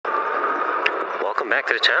welcome back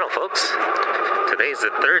to the channel, folks. Today's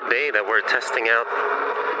the third day that we're testing out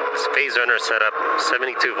this phaserunner setup,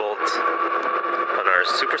 72 volts, on our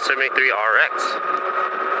Super73 RX.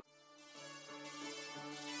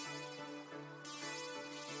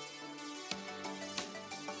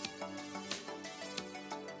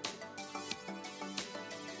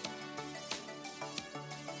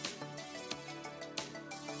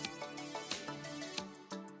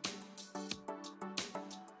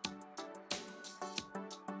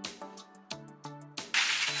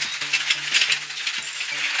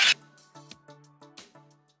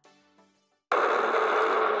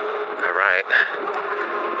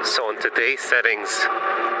 So in today's settings,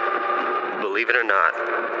 believe it or not,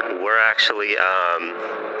 we're actually, I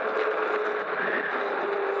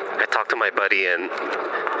talked to my buddy and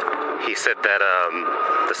he said that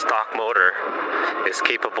the stock motor is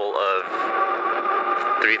capable of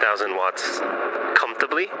 3,000 watts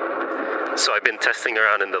comfortably. So I've been testing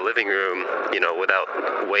around in the living room, you know, without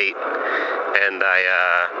weight, and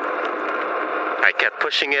I kept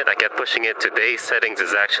pushing it. Today's settings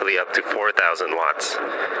is actually up to 4,000 watts.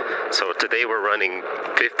 So today we're running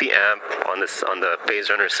 50 amp on the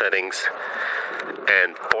phaserunner settings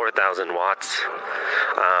and 4,000 watts.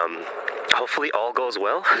 Hopefully all goes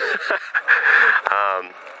well.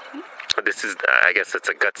 This is, I guess it's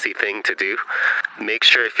a gutsy thing to do. Make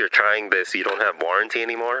sure if you're trying this, you don't have warranty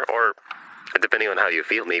anymore, or depending on how you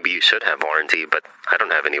feel, maybe you should have warranty, but I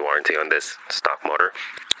don't have any warranty on this stock motor.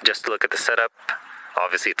 Just to look at the setup,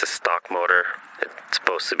 obviously it's a stock motor. It's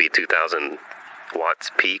supposed to be 2,000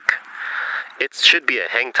 watts peak. It should be a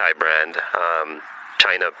hang tie brand,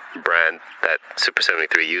 China brand that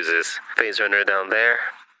Super73 uses. Phaserunner down there.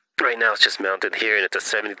 Right now it's just mounted here, and it's a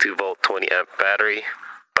 72 volt 20 amp battery.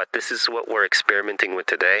 But this is what we're experimenting with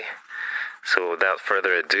today. So without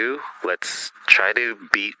further ado, let's try to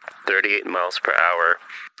beat 38 miles per hour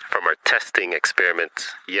from our testing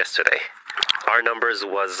experiment yesterday. Our numbers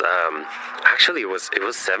was actually it was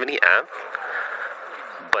 70 amp,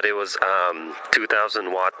 but it was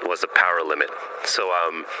 2,000 watt was the power limit. So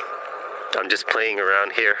I'm just playing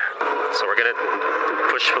around here. So we're gonna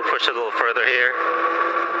push a little further here.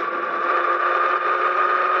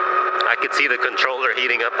 I could see the controller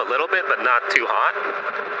heating up a little bit, but not too hot.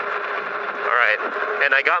 All right,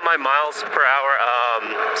 and I got my miles per hour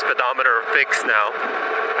speedometer fixed now.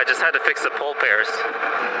 I just had to fix the pole pairs.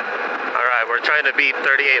 All right, we're trying to beat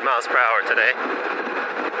 38 miles per hour today.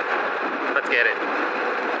 Let's get it.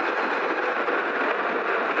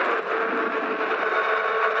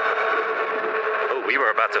 Oh, we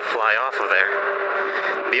were about to fly off of there.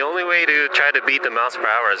 The only way to try to beat the miles per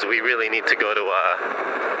hour is we really need to go to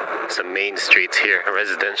some main streets here.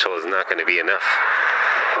 Residential is not going to be enough.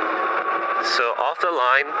 So off the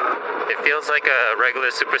line, it feels like a regular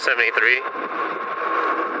Super73.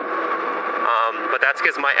 But that's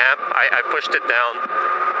because my amp, I pushed it down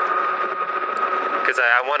because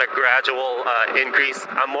I want a gradual increase.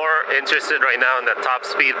 I'm more interested right now in the top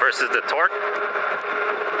speed versus the torque.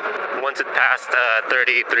 Once it passed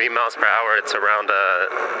 33 miles per hour, it's around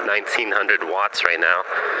 1,900 watts right now.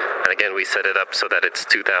 And again, we set it up so that it's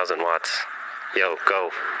 2,000 watts. Yo,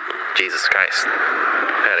 go. Jesus Christ.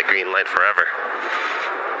 I had a green light forever.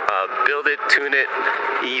 Build it, tune it,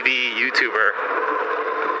 EV YouTuber.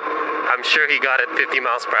 I'm sure he got it 50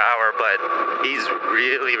 miles per hour, but he's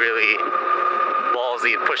really, really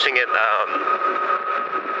ballsy pushing it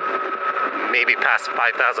maybe past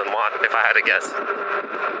 5,000 watt, if I had to guess.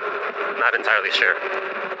 Not entirely sure.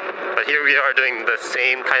 But here we are doing the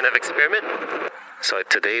same kind of experiment. So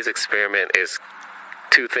today's experiment is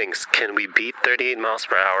two things. Can we beat 38 miles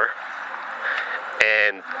per hour?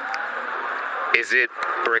 And is it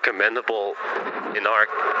recommendable in our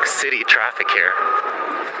city traffic here?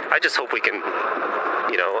 I just hope we can,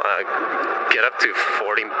 you know, get up to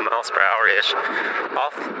 40 miles per hour-ish.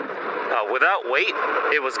 Without weight,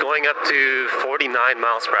 it was going up to 49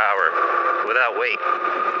 miles per hour without weight.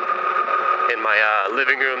 In my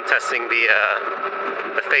living room testing the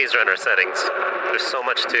phaserunner settings. There's so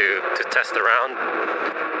much to test around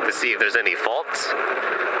to see if there's any faults.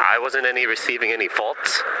 I wasn't receiving any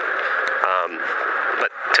faults.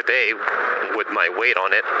 But today, with my weight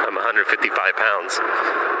on it, I'm 155 pounds.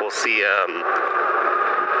 We'll see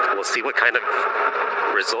what kind of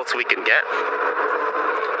results we can get.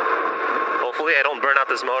 Hopefully I don't burn out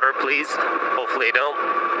this motor, please. Hopefully I don't.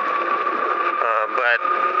 But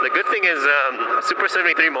the good thing is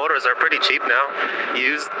Super73 motors are pretty cheap now,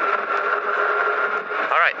 used.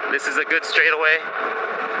 All right, this is a good straightaway.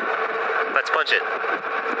 Let's punch it.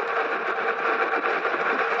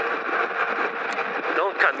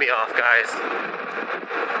 Don't cut me off, guys.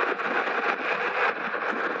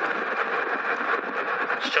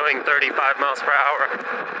 going 35 miles per hour.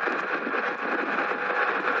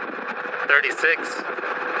 36.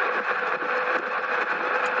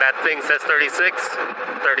 That thing says 36,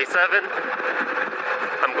 37.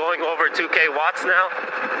 I'm going over 2K watts now.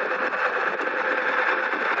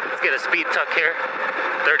 Let's get a speed tuck here.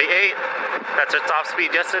 38. That's our top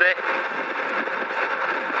speed yesterday.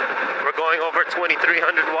 We're going over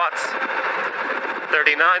 2,300 watts.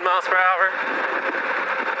 39 miles per hour.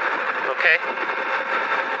 Okay.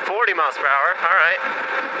 40 miles per hour. All right.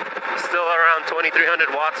 Still around 2,300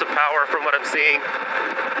 watts of power from what I'm seeing.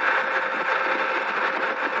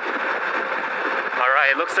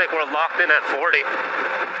 Alright, it looks like we're locked in at 40.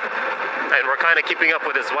 And we're kind of keeping up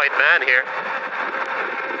with this white van here.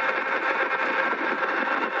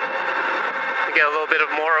 We get a little bit of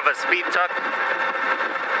more of a speed tuck.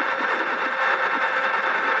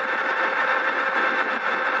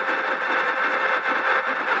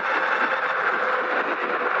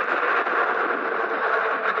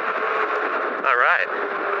 Alright.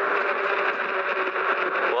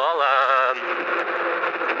 Well,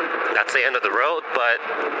 that's the end of the road, but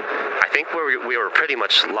I think we were pretty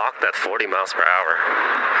much locked at 40 miles per hour.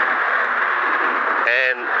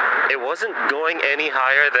 And it wasn't going any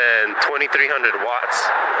higher than 2,300 watts.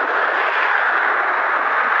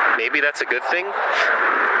 Maybe that's a good thing.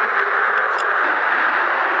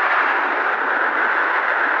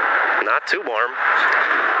 Not too warm.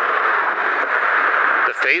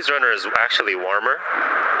 The phaserunner is actually warmer.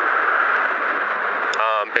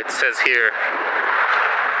 It says here,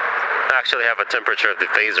 I actually have a temperature of the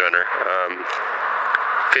phaserunner,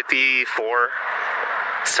 54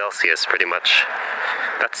 Celsius pretty much.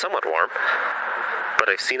 That's somewhat warm, but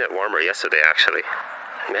I've seen it warmer yesterday actually.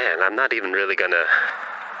 Man, I'm not even really gonna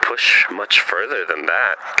push much further than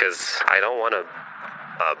that because I don't want to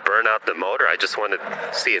burn out the motor. I just want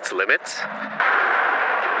to see its limits.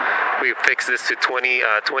 We fixed this to 20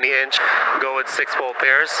 inch. Go with 6-pole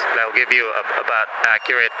pairs. That'll give you about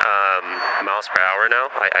accurate miles per hour now.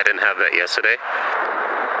 I didn't have that yesterday.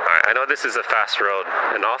 Alright, I know this is a fast road,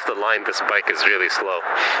 and off the line this bike is really slow.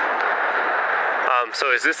 So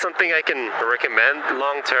is this something I can recommend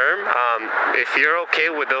long term? If you're okay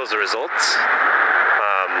with those results,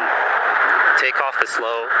 take off the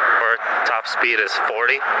slow, or top speed is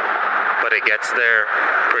 40, but it gets there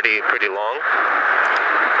pretty long.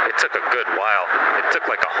 It took a good while. It took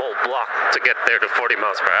like a whole block to get there to 40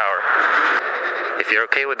 miles per hour. If you're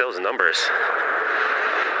okay with those numbers,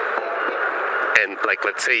 and like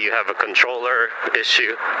let's say you have a controller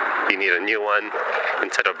issue, you need a new one,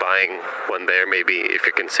 instead of buying one there, maybe if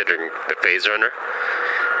you're considering the phaserunner,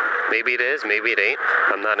 maybe it is, maybe it ain't.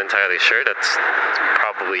 I'm not entirely sure. That's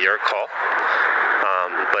probably your call.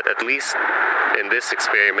 But at least in this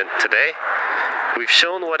experiment today, we've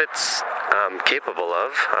shown what it's capable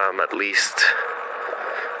of, at least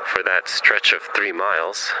for that stretch of 3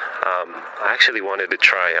 miles. I actually wanted to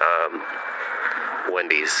try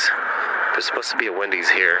Wendy's. There's supposed to be a Wendy's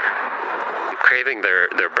here. I'm craving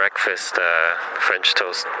their breakfast, French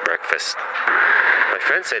toast breakfast. My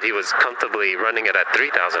friend said he was comfortably running it at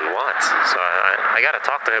 3,000 watts, so I gotta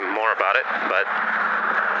talk to him more about it, but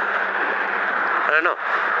I don't know.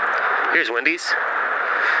 Here's Wendy's.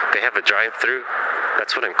 They have a drive-through.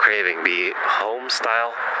 That's what I'm craving, the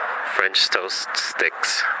home-style French toast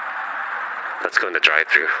sticks. Let's go in the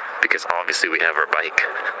drive-thru, because obviously we have our bike.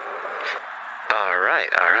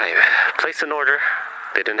 Alright. Place an order.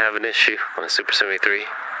 They didn't have an issue on a Super 73.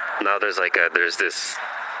 Now there's this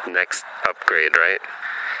next upgrade, right,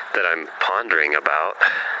 that I'm pondering about.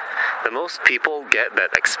 The most people get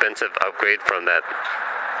that expensive upgrade from that,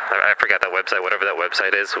 I forgot that website, whatever that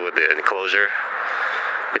website is with the enclosure.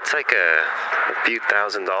 It's like a few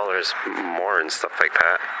 $1,000s more and stuff like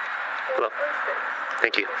that. Hello.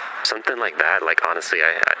 Thank you. Something like that. Like honestly,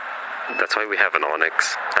 I that's why we have an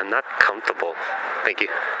Onyx. I'm not comfortable. Thank you.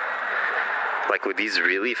 Like with these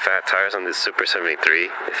really fat tires on this Super 73,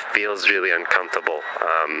 it feels really uncomfortable.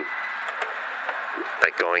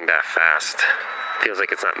 Like going that fast. Feels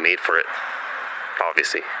like it's not made for it.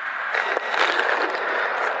 Obviously.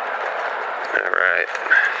 Alright.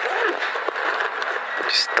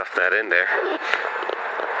 Just stuff that in there.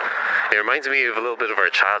 It reminds me of a little bit of our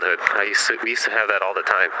childhood. We used to have that all the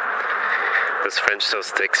time. Those French toast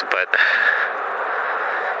sticks, but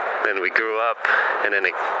then we grew up and then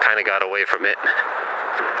it kind of got away from it.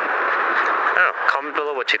 I don't know, comment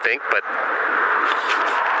below what you think, but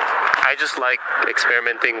I just like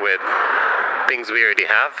experimenting with things we already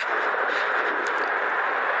have.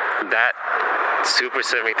 That Super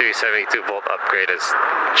 73 72 volt upgrade is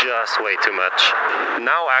just way too much.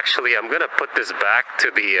 Now actually I'm gonna put this back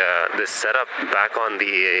to the this setup back on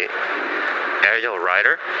the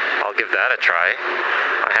arielrider. I'll give that a try.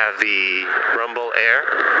 I have the Rumble Air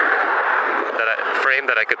frame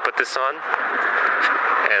that I could put this on,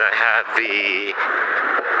 and I have the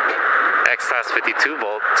xclass 52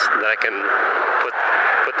 volts that I can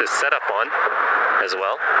put this setup on as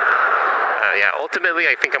well. Yeah, ultimately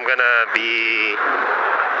I think I'm gonna be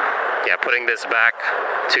putting this back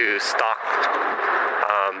to stock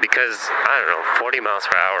because I don't know, 40 miles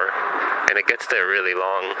per hour, and it gets there really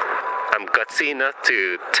long. I'm gutsy enough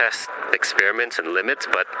to test experiments and limits,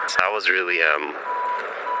 but I was really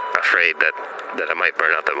afraid that I might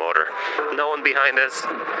burn out the motor. No one behind us.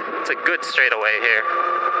 It's a good straightaway here.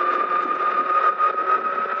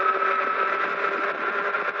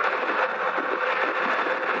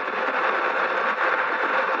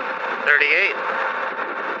 $38,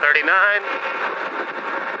 $39.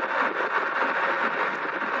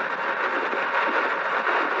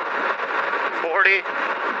 $40,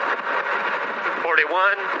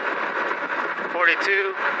 $41,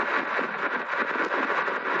 $42,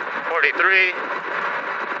 $43.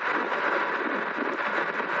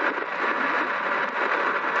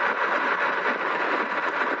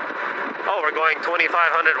 Oh, we're going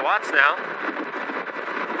 2,500 watts now.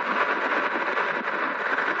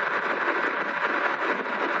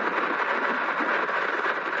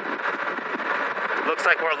 Looks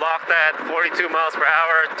like we're locked at 42 miles per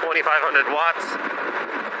hour, 2,500 watts.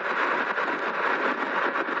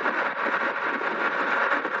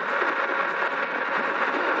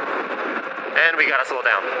 And we gotta slow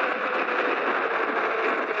down.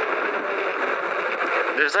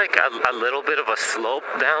 There's like a little bit of a slope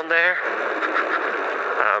down there.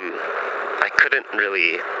 I couldn't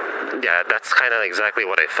really, that's kind of exactly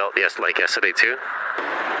what I felt yesterday too.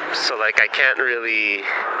 So like I can't really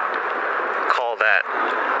call that,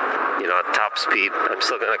 top speed. I'm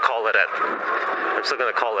still gonna call it at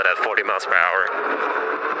 40 miles per hour.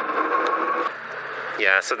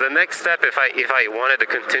 Yeah, so the next step, if I wanted to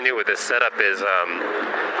continue with this setup, is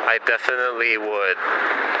I definitely would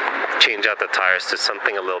change out the tires to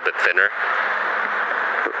something a little bit thinner.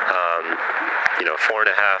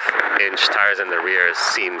 4.5-inch tires in the rear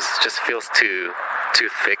just feels too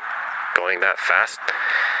thick going that fast.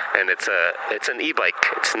 And it's an e-bike.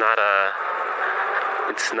 It's not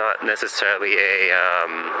necessarily a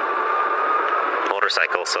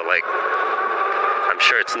motorcycle. So like, I'm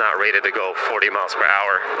sure it's not rated to go 40 miles per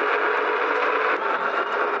hour.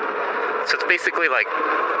 So it's basically like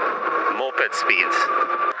moped speeds.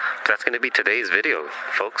 That's going to be today's video,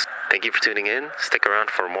 folks. Thank you for tuning in. Stick around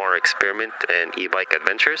for more experiment and e-bike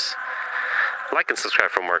adventures. Like and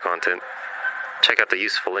subscribe for more content. Check out the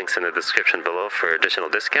useful links in the description below for additional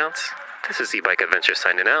discounts. This is E-Bike Adventures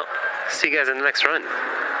signing out. See you guys in the next run.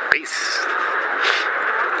 Peace.